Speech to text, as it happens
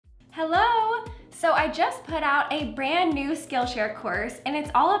Hello! So I just put out a brand new Skillshare course and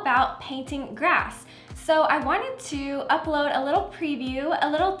it's all about painting grass. So I wanted to upload a little preview, a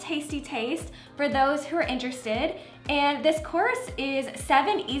little tasty taste for those who are interested. And this course is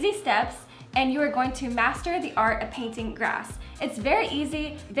 7 easy steps and you are going to master the art of painting grass. It's very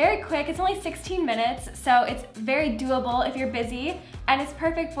easy, very quick, it's only 16 minutes, so it's very doable if you're busy, and it's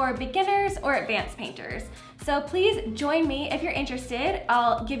perfect for beginners or advanced painters. So please join me if you're interested.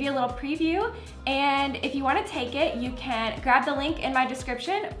 I'll give you a little preview, and if you want to take it, you can grab the link in my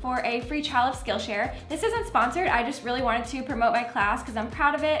description for a free trial of Skillshare. This isn't sponsored, I just really wanted to promote my class because I'm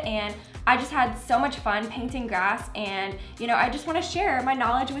proud of it, and I just had so much fun painting grass, and I just want to share my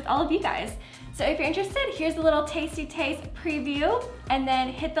knowledge with all of you guys. So if you're interested, here's a little tasty taste preview, and then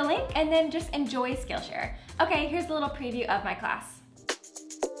hit the link and then just enjoy Skillshare. Okay, here's a little preview of my class.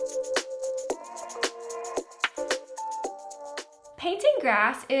 Painting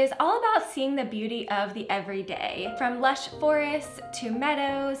grass is all about seeing the beauty of the everyday. From lush forests, to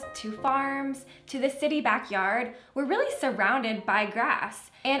meadows, to farms, to the city backyard, we're really surrounded by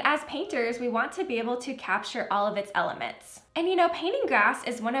grass. And as painters, we want to be able to capture all of its elements. And painting grass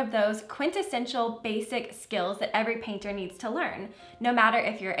is one of those quintessential basic skills that every painter needs to learn, no matter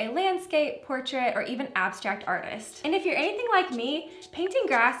if you're a landscape, portrait, or even abstract artist. And if you're anything like me, painting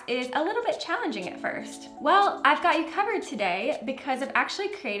grass is a little bit challenging at first. Well, I've got you covered today because I've actually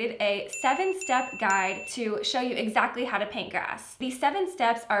created a 7-step guide to show you exactly how to paint grass. These 7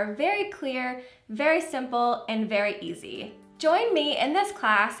 steps are very clear, very simple, and very easy. Join me in this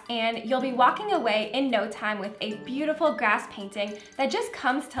class and you'll be walking away in no time with a beautiful grass painting that just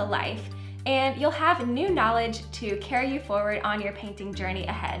comes to life. And you'll have new knowledge to carry you forward on your painting journey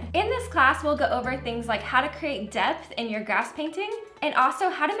ahead. In this class, we'll go over things like how to create depth in your grass painting and also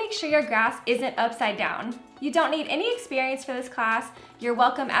how to make sure your grass isn't upside down. You don't need any experience for this class. You're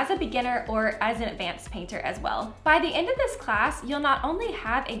welcome as a beginner or as an advanced painter as well. By the end of this class, you'll not only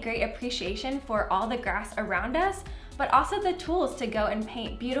have a great appreciation for all the grass around us, but also the tools to go and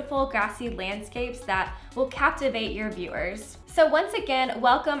paint beautiful grassy landscapes that will captivate your viewers. So once again,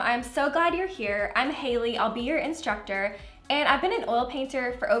 welcome. I'm so glad you're here. I'm Haley, I'll be your instructor, and I've been an oil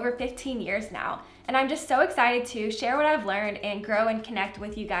painter for over 15 years now. And I'm just so excited to share what I've learned and grow and connect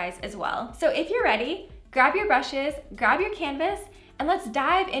with you guys as well. So if you're ready, grab your brushes, grab your canvas, and let's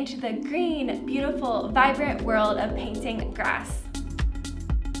dive into the green, beautiful, vibrant world of painting grass.